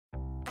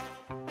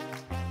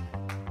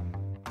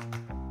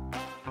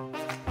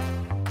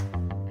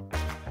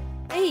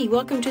Hey,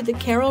 welcome to the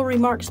Carol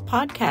Remarks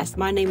podcast.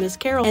 My name is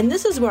Carol, and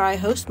this is where I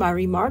host my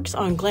remarks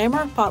on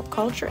glamour, pop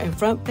culture, and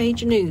front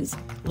page news.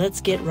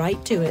 Let's get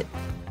right to it.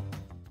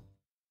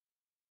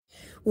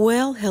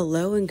 Well,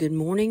 hello and good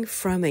morning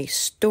from a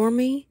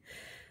stormy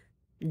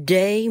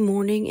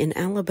morning in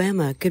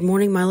Alabama. Good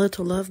morning, my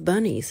little love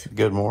bunnies.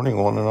 Good morning,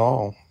 one and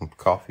all.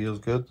 Coffee is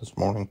good this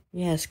morning.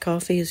 Yes,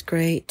 coffee is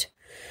great.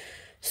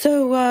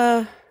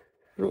 So,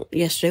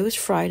 yesterday was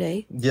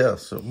Friday.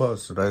 Yes, it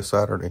was. Today's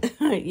Saturday.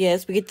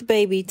 Yes, we get the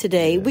baby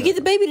today. Yeah. We get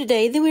the baby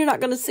today, then we're not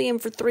going to see him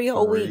for 3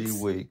 whole weeks.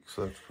 3 weeks,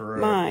 that's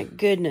correct. My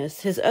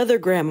goodness. His other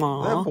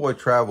grandma. That boy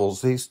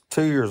travels. He's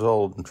 2 years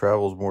old and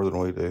travels more than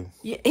we do.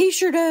 Yeah, he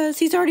sure does.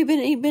 He's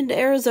been to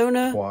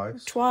Arizona.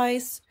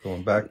 Twice.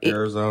 Going back to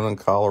Arizona and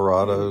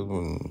Colorado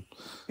and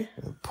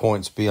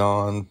points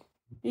beyond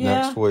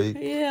next week.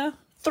 Yeah.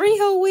 3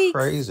 whole weeks.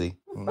 Crazy.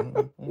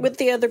 With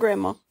the other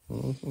grandma.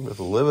 Just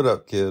live it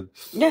up, kid.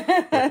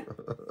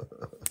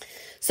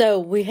 So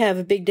we have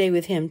a big day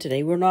with him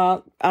today. We're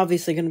not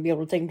obviously going to be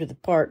able to take him to the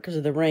park because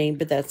of the rain,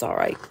 but that's all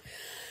right.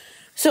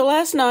 So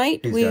last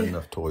night He's got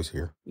enough toys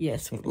here.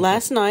 Yes.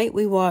 Last night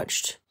we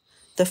watched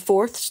the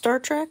 4th Star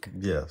Trek.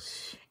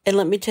 Yes. And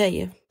let me tell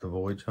you. The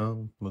Voyage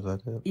Home, was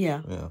that it?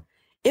 Yeah. Yeah.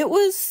 It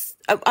was,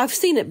 I've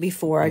seen it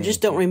before. I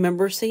just don't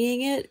remember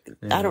seeing it.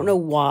 Yeah. I don't know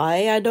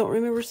why I don't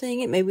remember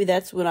seeing it. Maybe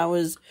that's when I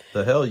was.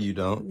 The hell you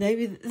don't.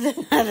 Maybe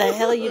the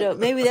hell you don't.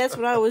 Maybe that's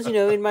when I was,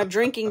 in my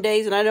drinking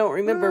days and I don't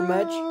remember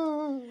much.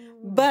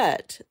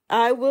 But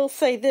I will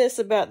say this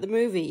about the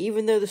movie,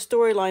 even though the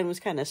storyline was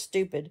kind of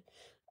stupid.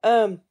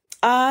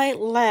 I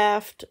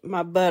laughed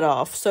my butt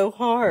off so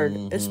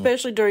hard,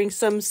 especially during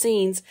some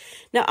scenes.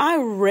 Now, I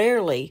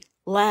rarely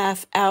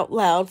laugh out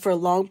loud for a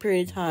long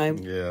period of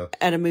time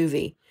at a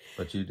movie.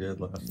 But you did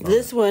last night.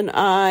 This one,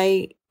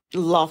 I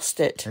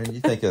lost it. And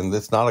you're thinking,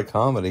 it's not a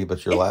comedy,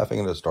 but you're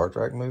laughing at a Star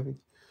Trek movie?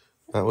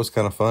 That was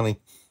kind of funny.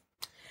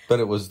 But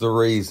it was the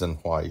reason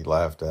why you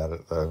laughed at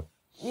it, though.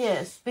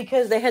 Yes,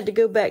 because they had to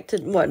go back to,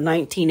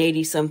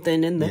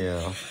 1980-something, and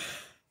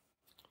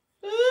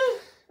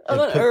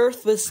on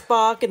Earth with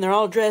Spock, and they're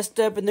all dressed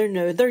up, and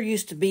they're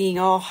used to being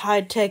all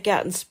high-tech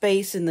out in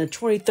space in the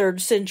 23rd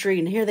century,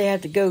 and here they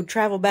have to go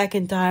travel back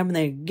in time, and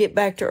they get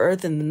back to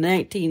Earth in the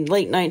late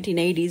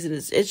 1980s, and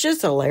it's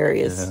just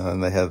hilarious. Yeah,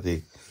 and they had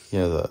the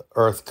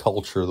Earth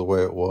culture the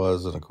way it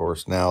was, and of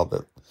course now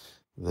that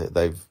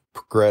they've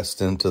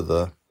progressed into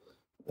the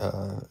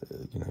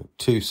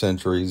 2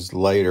 centuries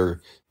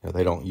later,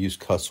 they don't use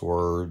cuss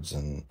words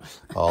and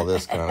all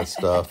this kind of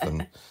stuff,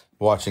 and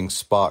watching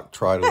Spock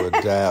try to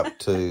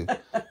adapt to,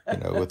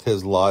 with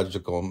his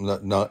logical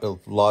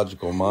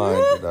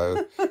mind,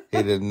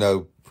 he didn't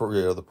know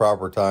the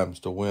proper times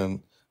to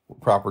win,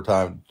 proper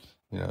time,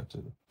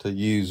 to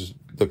use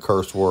the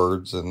curse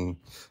words, and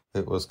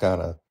it was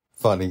kind of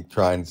funny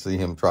trying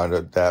to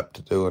adapt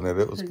to doing it.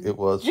 It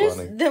was just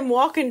funny. Them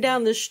walking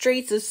down the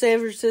streets of San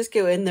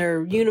Francisco in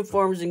their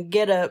uniforms and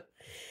their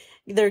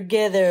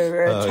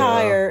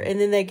attire, and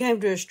then they came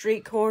to a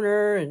street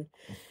corner and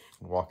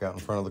walk out in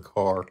front of the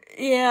car.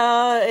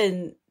 Yeah,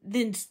 and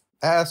then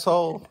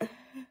asshole,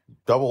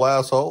 double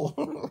asshole.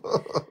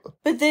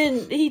 But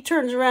then he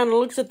turns around and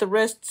looks at the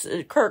rest.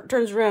 Kirk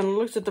turns around and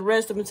looks at the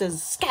rest of them and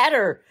says,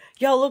 "Scatter!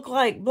 Y'all look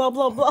like blah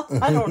blah blah."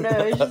 I don't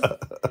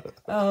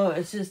know.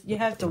 It's just you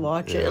have to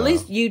watch it. At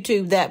least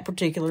YouTube that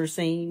particular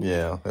scene.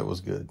 Yeah, it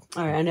was good.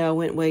 All right, I know I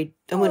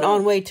went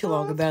on way too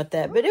long about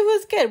that, but it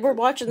was good. We're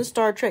watching the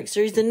Star Trek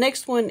series. The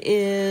next one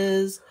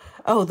is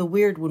the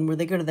weird one where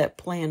they go to that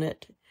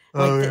planet.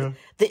 The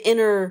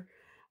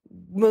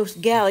innermost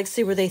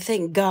galaxy where they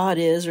think God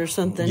is or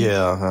something.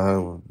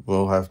 Yeah,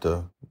 we'll have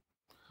to.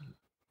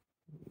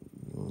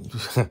 I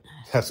was going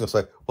to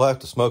say, we'll have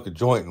to smoke a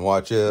joint and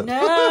watch it.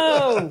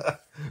 No!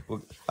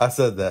 I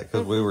said that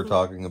because we were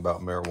talking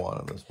about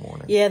marijuana this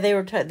morning. Yeah, they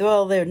were.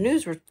 Their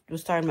news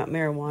was talking about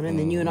marijuana, and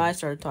then you and I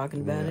started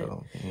talking about it.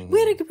 We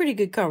had a pretty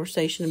good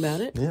conversation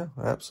about it. Yeah,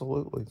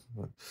 absolutely.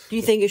 Do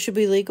you think it should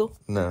be legal?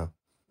 No.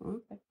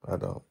 Okay. I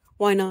don't.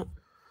 Why not?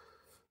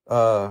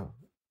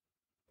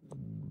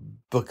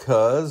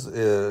 Because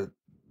I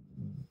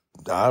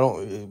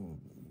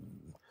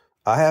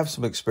have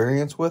some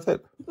experience with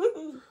it.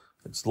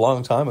 It's a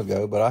long time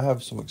ago, but I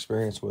have some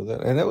experience with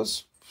it, and it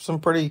was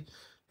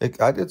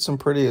I did some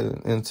pretty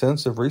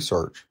intensive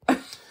research.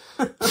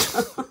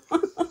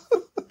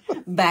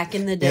 Back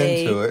in the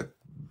day. Into it.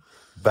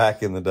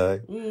 Back in the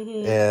day.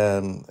 Mm-hmm.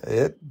 And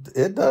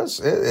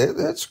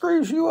it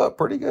screws you up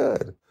pretty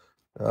good.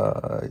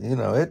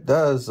 It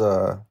does,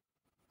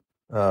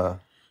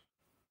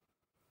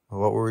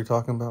 what were we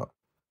talking about?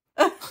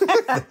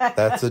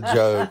 That's a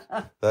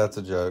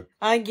joke.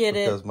 I get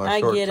it. Because my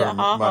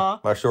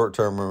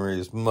short-term memory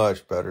is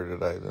much better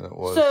today than it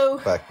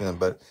was back then.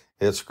 But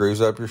it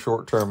screws up your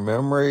short-term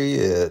memory.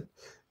 It,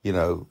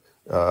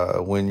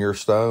 when you're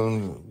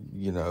stoned,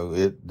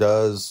 it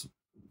does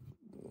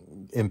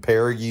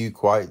impair you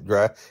quite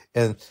dry.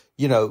 And,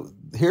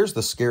 here's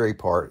the scary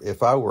part.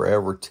 If I were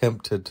ever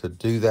tempted to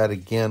do that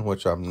again,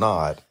 which I'm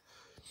not,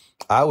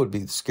 I would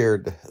be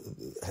scared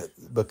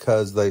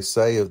because they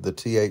say of the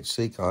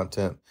THC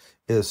content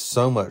is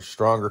so much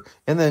stronger.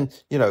 And then,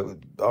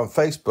 on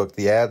Facebook,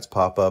 the ads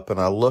pop up and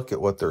I look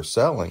at what they're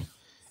selling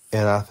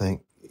and I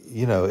think,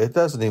 it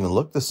doesn't even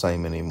look the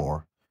same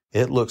anymore.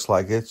 It looks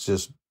like it's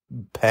just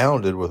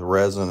pounded with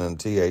resin and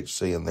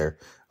THC in there.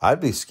 I'd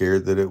be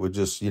scared that it would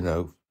just,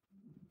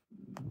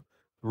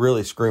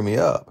 really screw me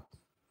up.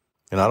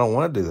 And I don't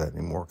want to do that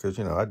anymore because,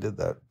 I did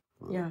that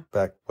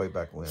way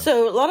back when.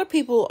 So a lot of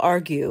people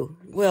argue,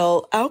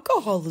 well,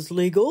 alcohol is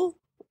legal.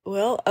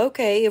 Well,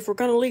 okay, if we're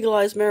going to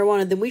legalize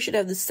marijuana, then we should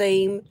have the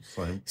same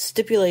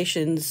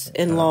stipulations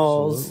and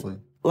laws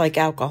like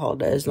alcohol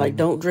does. Like,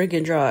 don't drink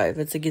and drive.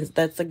 That's against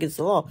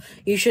the law.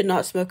 You should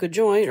not smoke a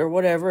joint or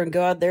whatever and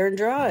go out there and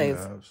drive.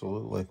 Yeah,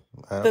 absolutely.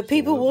 But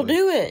people will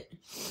do it.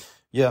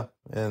 Yeah,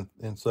 and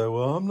so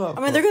I'm not.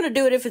 I mean, they're going to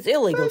do it if it's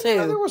illegal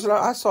too.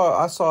 I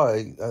saw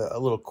a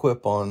little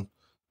quip on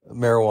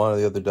marijuana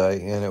the other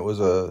day, and it was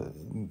a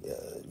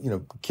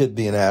kid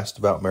being asked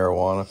about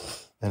marijuana,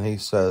 and he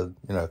said,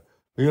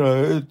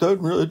 it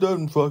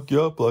doesn't fuck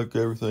you up like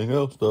everything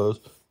else does.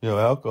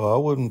 Alcohol. I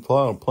wouldn't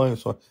fly on a plane.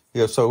 So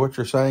what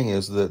you're saying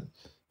is that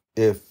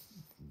if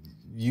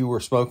you were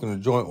smoking a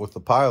joint with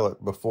the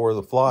pilot before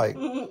the flight,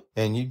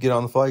 and you get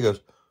on the flight, he goes,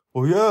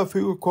 well, yeah, if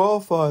he were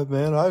qualified,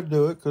 man, I'd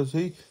do it because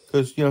he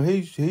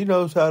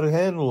knows how to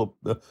handle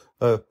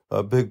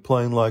a big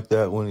plane like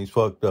that when he's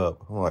fucked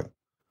up. I'm like,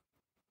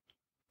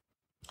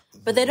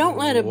 but they don't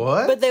let him.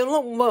 What? But they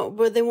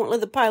won't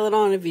let the pilot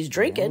on if he's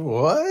drinking.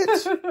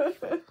 What?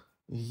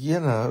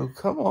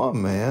 Come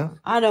on, man.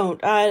 I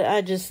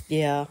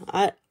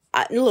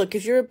look,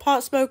 if you're a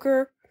pot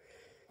smoker,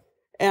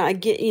 and I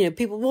get,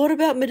 people, what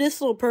about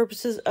medicinal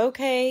purposes?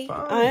 Okay,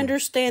 fine. I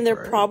understand there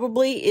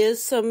probably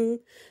is some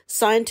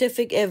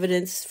scientific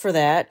evidence for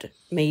that,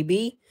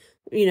 maybe,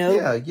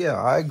 Yeah,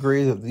 I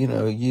agree that,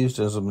 used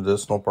as a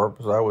medicinal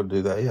purpose, I would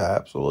do that. Yeah,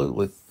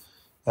 absolutely.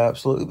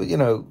 Absolutely.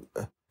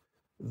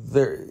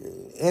 But,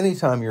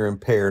 anytime you're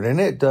impaired,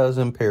 and it does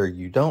impair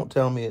you, don't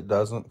tell me it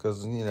doesn't,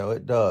 because,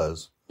 it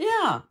does.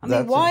 Yeah. I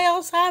mean, why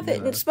else have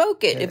it and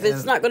smoke it if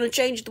it's not going to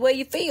change the way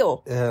you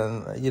feel?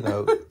 And,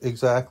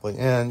 exactly.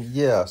 And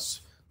yes,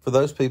 for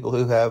those people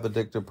who have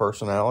addictive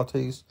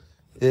personalities,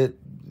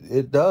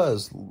 it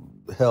does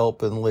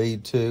help and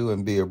lead to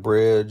and be a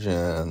bridge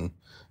and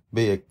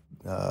be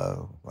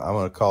I'm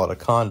going to call it a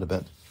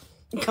condiment.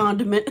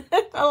 Condiment.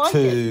 I like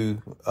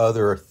to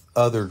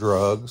other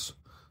drugs,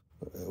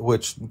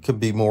 which can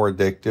be more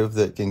addictive,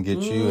 that can get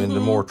you into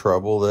more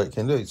trouble, that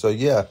can do it. So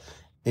yeah,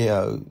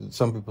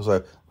 some people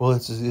say, well,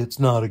 it's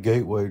not a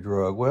gateway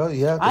drug. Well,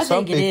 yeah, to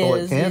some people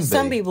it can be.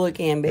 Some people it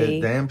can be.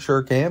 It damn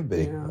sure can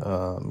be.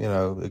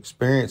 Yeah.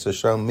 Experience has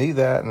shown me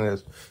that,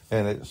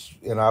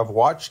 and I've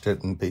watched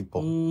it in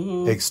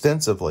people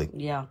extensively.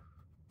 Yeah.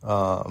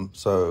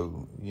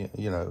 So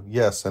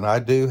yes, and I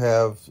do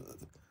have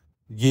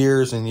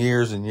years and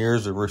years and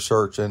years of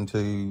research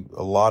into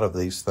a lot of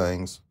these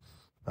things.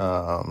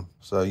 So,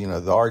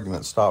 the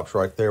argument stops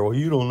right there. Well,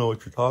 you don't know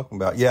what you're talking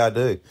about. Yeah, I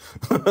do.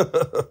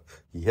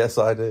 Yes,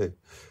 I do.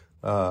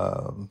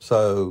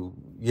 So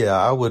yeah,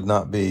 I would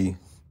not be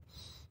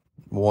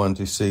one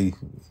to see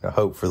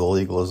hope for the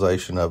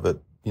legalization of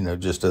it,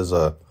 just as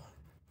a,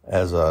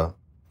 go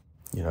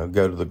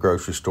to the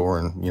grocery store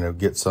and,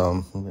 get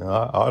some,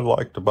 I'd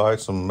like to buy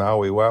some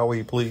Maui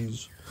Wowie,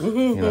 please.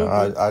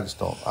 I just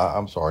don't,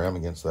 I'm sorry. I'm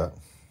against that.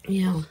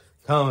 Yeah.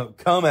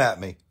 Come at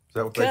me. Is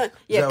that what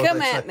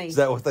come at me. Is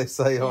that what they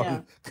say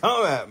on?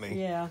 Come at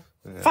me. Yeah.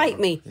 Fight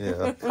me.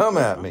 Yeah. Come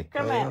at me.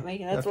 Come at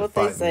me. That's what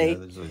they say.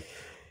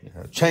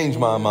 Change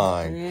my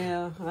mind.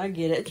 Yeah, I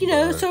get it.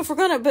 So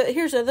but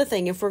here's the other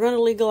thing. If we're going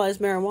to legalize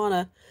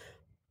marijuana,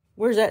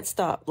 where's that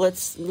stop?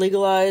 Let's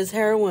legalize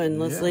heroin.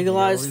 Let's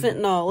legalize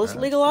fentanyl. Let's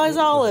legalize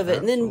all of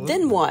it. And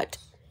then what?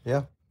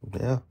 Yeah.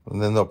 Yeah.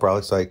 And then they'll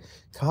probably say,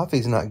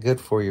 coffee's not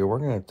good for you. We're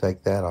going to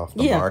take that off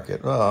the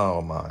market.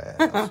 Oh, my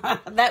ass.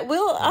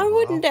 I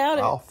wouldn't doubt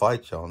it. I'll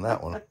fight you on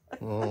that one.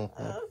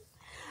 Mm-hmm.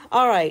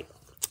 All right.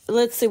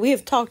 Let's see. We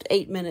have talked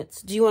 8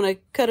 minutes. Do you want to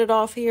cut it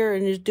off here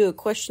and just do a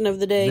question of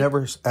the day?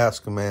 Never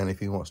ask a man if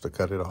he wants to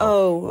cut it off.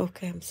 Oh,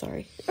 okay. I'm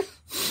sorry.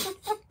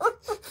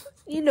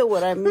 You know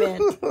what I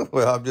meant.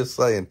 Well, I'm just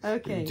saying.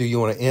 Okay. Do you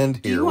want to end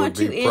here? Do you want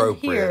to end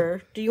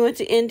here? Do you want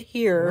to end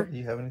here? Do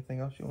you have anything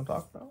else you want to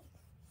talk about?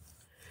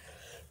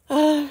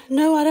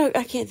 No, I don't.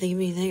 I can't think of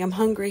anything. I'm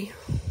hungry.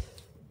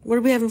 What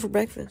are we having for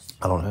breakfast?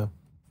 I don't know.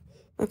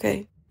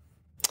 Okay.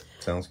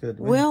 Sounds good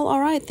to me. Well, all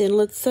right then.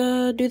 Let's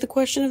do the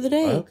question of the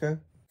day. Okay.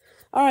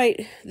 All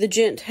right. The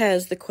gent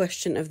has the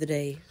question of the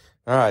day.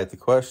 All right. The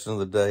question of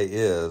the day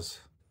is,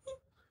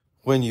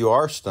 when you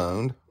are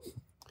stoned,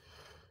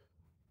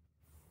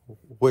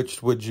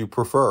 which would you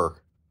prefer,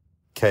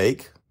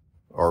 cake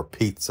or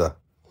pizza?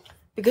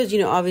 Because,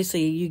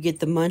 obviously you get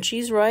the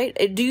munchies, right?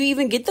 Do you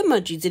even get the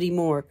munchies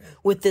anymore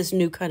with this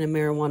new kind of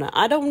marijuana?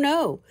 I don't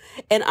know.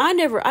 And I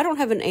don't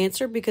have an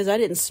answer because I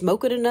didn't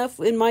smoke it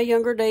enough in my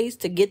younger days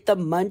to get the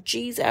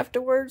munchies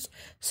afterwards.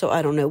 So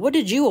I don't know. What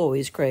did you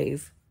always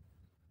crave?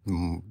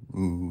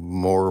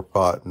 More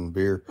pot and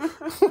beer.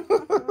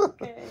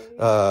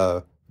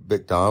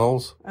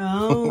 McDonald's.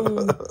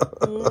 Oh,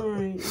 all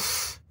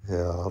right.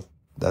 Yeah,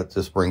 that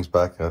just brings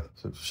back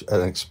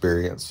an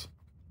experience.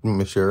 Let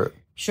me share it.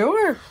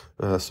 Sure.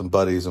 Some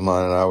buddies of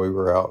mine and I, we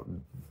were out.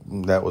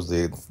 That was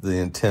the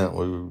intent.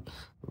 We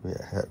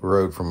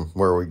rode from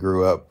where we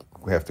grew up.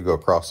 We have to go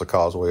across the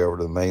causeway over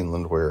to the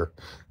mainland where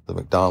the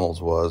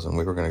McDonald's was, and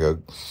we were going to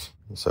go.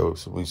 So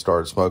we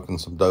started smoking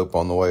some dope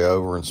on the way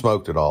over and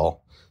smoked it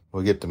all.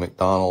 We get to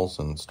McDonald's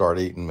and start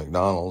eating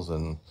McDonald's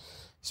and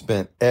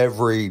spent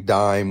every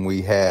dime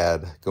we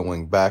had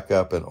going back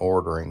up and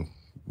ordering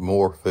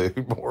more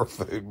food, more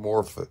food,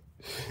 more food.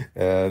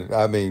 And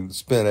I mean,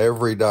 spent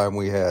every dime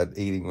we had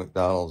eating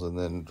McDonald's, and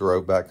then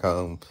drove back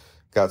home,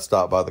 got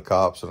stopped by the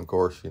cops. And of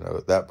course, you know,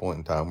 at that point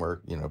in time, we're,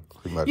 you know,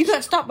 pretty much. You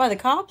got stopped by the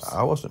cops?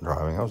 I wasn't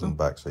driving. I was in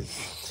the backseat.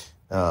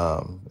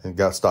 And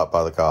got stopped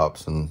by the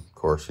cops. And of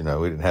course, you know,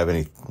 we didn't have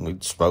any,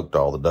 we'd smoked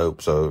all the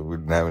dope, so we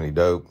didn't have any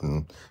dope.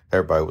 And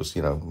everybody was,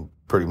 you know,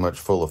 pretty much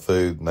full of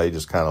food. And they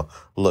just kind of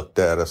looked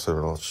at us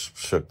and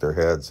shook their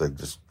heads. They'd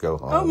just go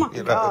home. Oh my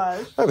you know?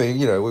 gosh. I mean,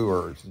 you know, we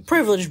were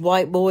Privileged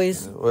white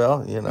boys.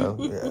 well, you know,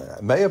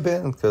 it may have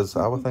been because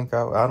I would think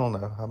I don't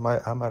know. I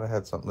might have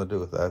had something to do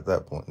with that at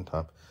that point in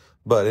time.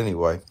 But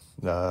anyway,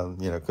 you know,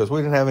 because we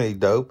didn't have any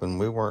dope and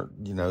we weren't,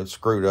 you know,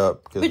 screwed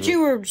up. But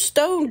you were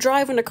stoned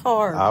driving a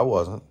car. I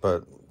wasn't,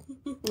 but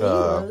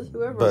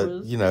whoever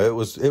was. You know, it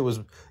was,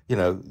 you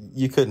know,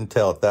 you couldn't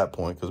tell at that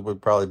point because we'd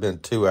probably been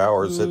 2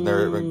 hours sitting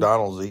there at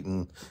McDonald's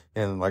eating.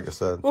 And like I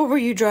said, What were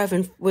you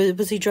driving?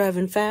 Was he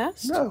driving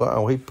fast?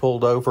 no, he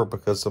pulled over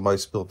because somebody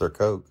spilled their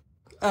Coke.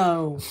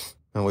 Oh.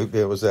 And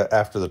it was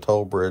after the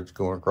toll bridge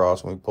going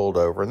across, and we pulled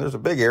over. And there's a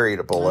big area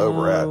to pull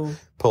over at.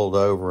 Pulled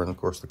over, and of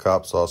course the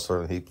cops saw us,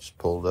 and he just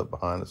pulled up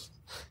behind us,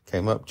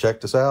 came up,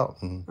 checked us out,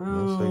 and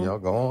we said, "Y'all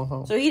go on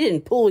home." So he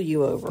didn't pull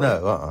you over?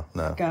 No,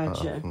 no.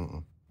 Gotcha.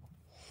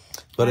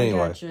 But I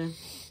anyway, gotcha.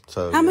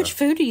 so How much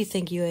food do you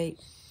think you ate?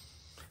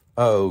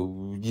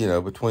 Oh, you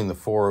know, between the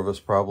four of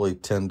us, probably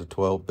 10 to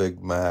 12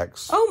 Big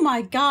Macs. Oh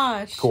my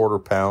gosh! Quarter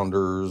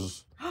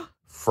pounders,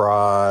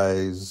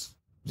 fries.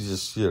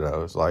 Just, you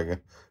know, it's like,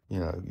 you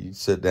know, you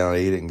sit down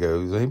and eat it and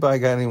go, "Has anybody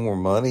got any more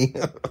money?"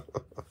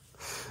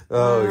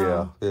 Oh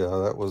Wow.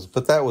 yeah,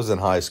 but that was in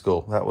high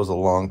school. That was a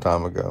long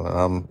time ago,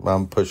 and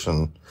I'm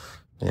pushing,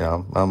 you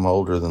know, I'm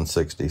older than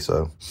 60,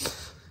 so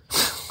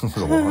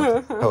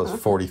that was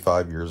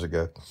 45 years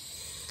ago.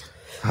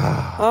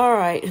 All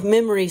right,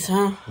 memories,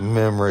 huh?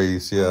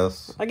 Memories,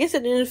 yes. I guess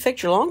it didn't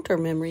affect your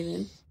long-term memory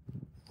then.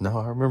 No,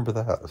 I remember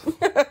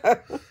that.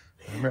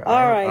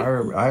 All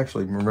right. I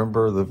actually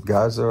remember the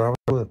guys that I was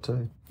with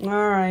too.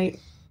 All right.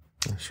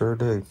 I sure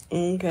do.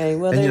 Okay.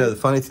 Well, And you know, the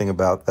funny thing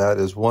about that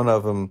is one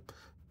of them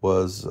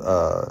was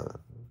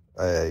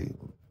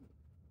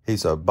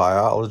he's a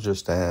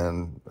biologist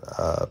and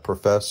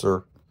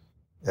professor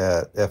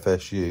at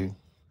FSU.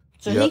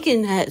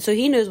 so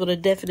he knows what a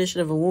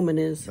definition of a woman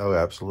is. Oh,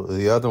 absolutely.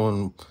 The other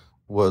one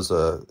was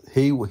the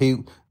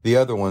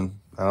other one,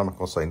 and I'm not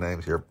going to say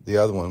names here. The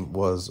other one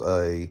was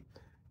a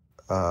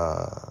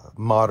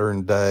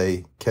modern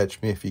day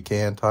catch me if you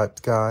can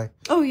type guy.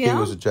 Oh yeah. He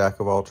was a jack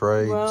of all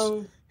trades.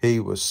 Well, He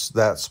was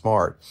that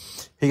smart.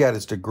 He got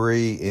his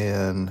degree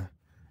in,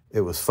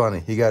 it was funny,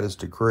 he got his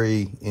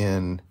degree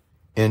in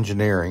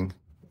engineering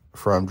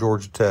from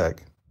Georgia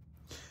Tech.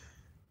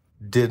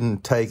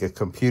 Didn't take a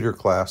computer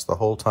class the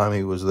whole time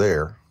he was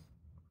there.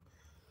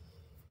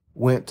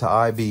 Went to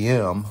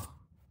IBM.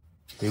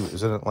 He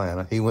was in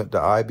Atlanta. He went to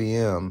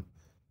IBM,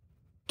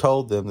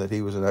 told them that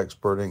he was an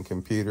expert in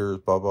computers,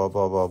 blah, blah,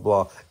 blah, blah,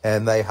 blah,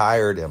 and they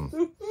hired him.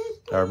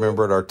 I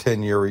remember at our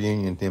 10-year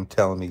reunion, him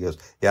telling me, he goes,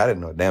 "Yeah, I didn't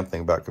know a damn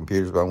thing about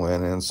computers, but I went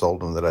in and sold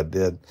them that I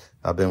did.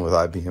 I've been with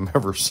IBM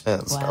ever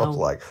since." Wow. I was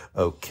like,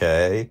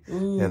 okay.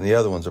 And the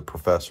other one's a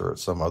professor at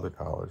some other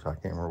college. I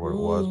can't remember what it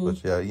was,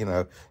 but yeah, you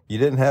know, you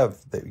didn't have,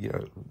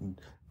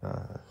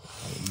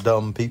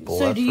 dumb people.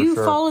 so that's do for you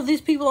sure. follow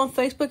these people on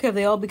Facebook? Have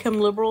they all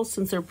become liberals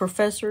since they're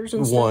professors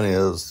and stuff? One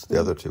is, the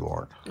other two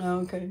aren't.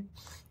 Oh, okay.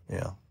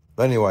 Yeah.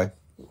 But anyway,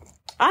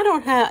 I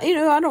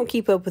don't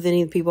keep up with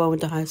any of the people I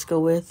went to high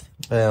school with.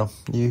 yeah,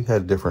 you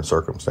had different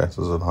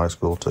circumstances in high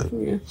school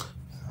too.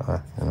 Yeah.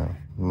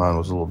 Mine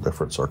was a little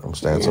different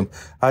circumstance, and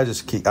I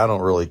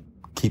don't really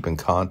keep in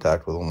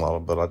contact with them a lot,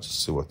 but I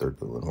just see what they're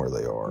doing, where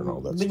they are, and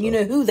all that But stuff. you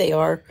know who they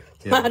are.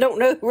 Yeah. I don't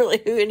know really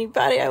who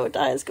anybody I went to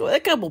high school with. A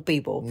couple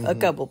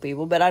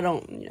people, but I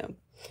don't,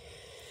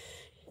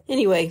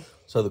 Anyway,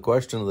 So the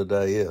question of the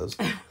day is,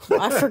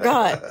 I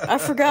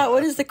forgot.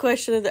 What is the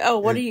question of the,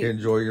 what do you,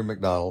 enjoy your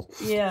McDonald's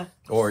yeah.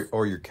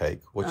 or your cake,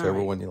 whichever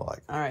right. one you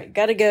like. All right.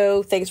 Gotta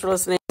go. Thanks for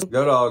listening.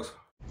 Go Dogs.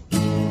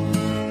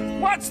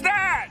 What's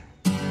that?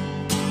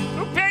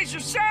 Who pays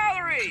your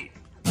salary?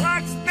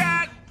 What's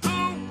that?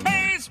 Who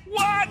pays?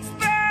 What's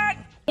that?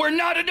 We're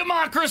not a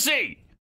democracy.